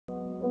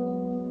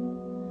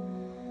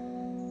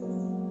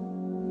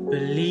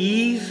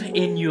Believe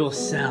in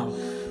yourself,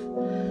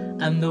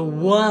 and the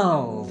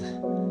world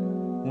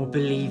will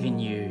believe in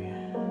you.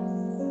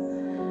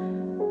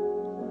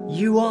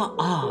 You are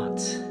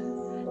art,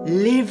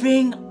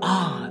 living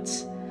art,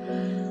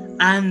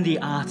 and the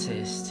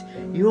artist.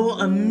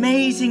 Your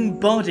amazing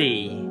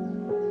body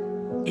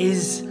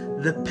is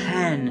the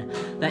pen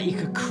that you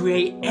could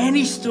create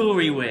any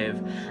story with,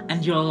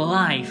 and your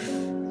life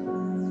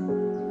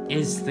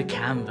is the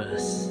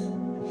canvas.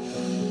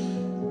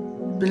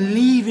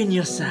 Believe in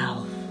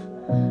yourself,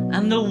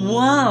 and the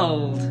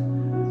world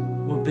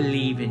will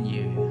believe in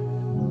you.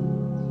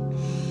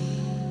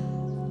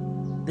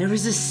 There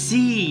is a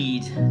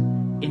seed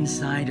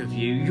inside of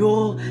you.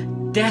 Your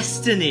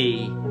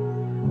destiny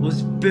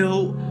was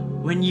built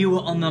when you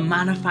were on the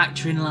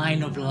manufacturing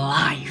line of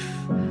life.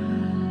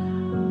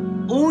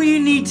 All you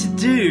need to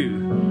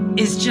do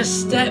is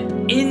just step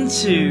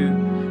into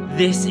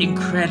this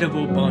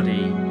incredible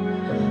body,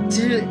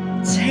 to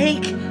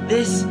take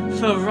this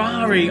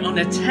Ferrari on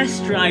a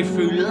test drive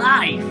through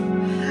life,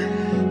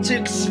 to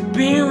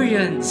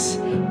experience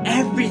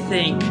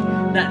everything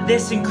that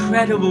this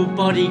incredible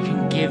body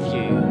can give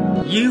you.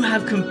 You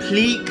have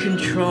complete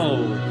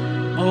control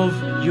of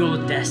your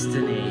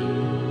destiny.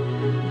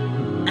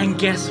 And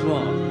guess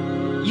what?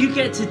 You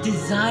get to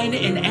design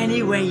it in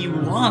any way you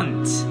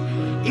want.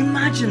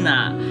 Imagine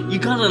that. You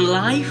got a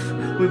life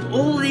with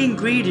all the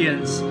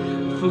ingredients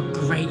for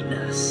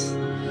greatness.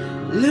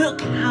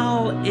 Look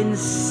how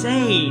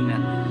insane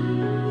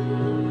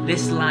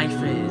this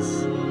life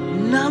is.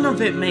 None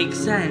of it makes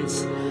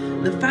sense.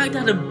 The fact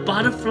that a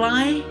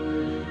butterfly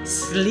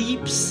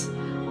sleeps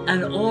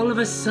and all of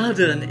a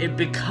sudden it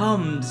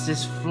becomes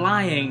this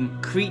flying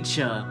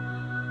creature,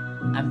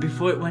 and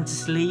before it went to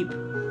sleep,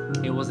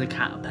 it was a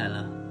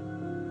caterpillar.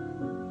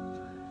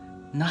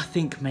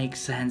 Nothing makes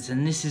sense,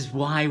 and this is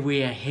why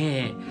we are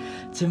here,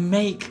 to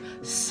make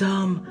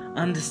some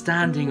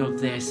understanding of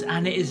this,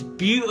 and it is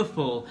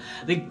beautiful.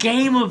 The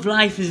game of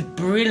life is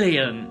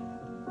brilliant.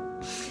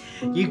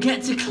 You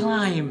get to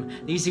climb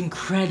these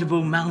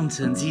incredible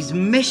mountains, these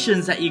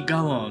missions that you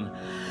go on.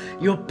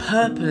 Your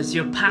purpose,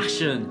 your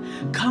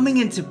passion, coming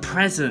into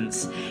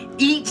presence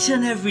each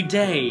and every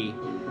day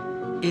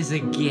is a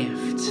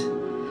gift.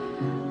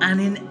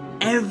 And in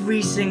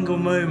every single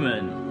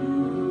moment,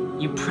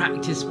 you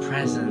practice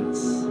presence.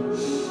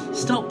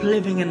 Stop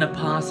living in the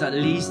past that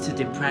leads to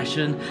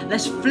depression.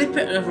 Let's flip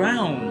it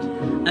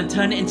around and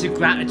turn it into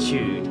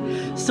gratitude.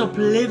 Stop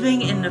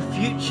living in the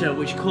future,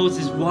 which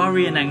causes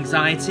worry and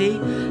anxiety.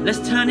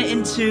 Let's turn it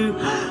into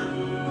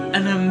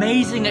an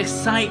amazing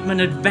excitement,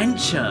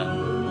 adventure.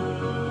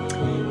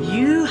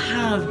 You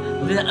have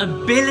the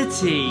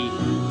ability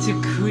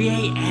to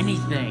create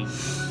anything.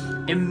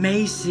 It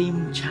may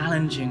seem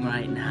challenging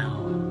right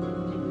now,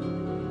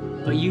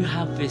 but you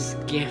have this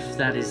gift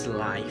that is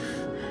life.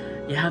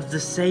 You have the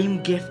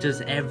same gift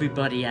as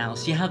everybody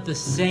else. You have the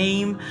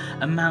same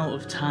amount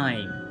of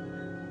time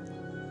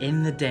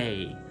in the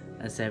day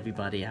as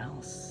everybody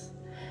else.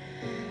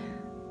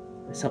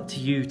 It's up to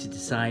you to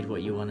decide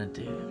what you want to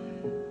do.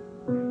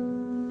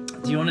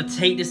 Do you want to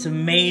take this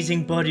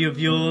amazing body of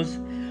yours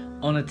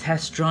on a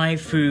test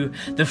drive through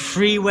the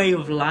freeway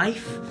of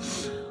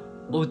life?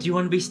 Or do you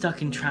want to be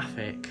stuck in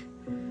traffic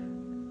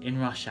in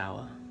rush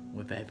hour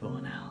with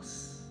everyone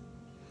else?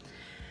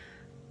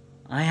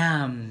 I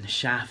am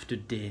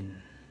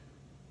Uddin,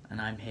 and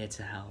I'm here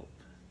to help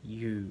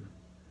you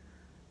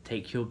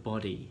take your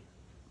body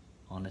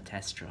on a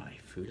test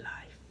drive through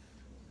life.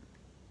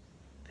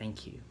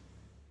 Thank you.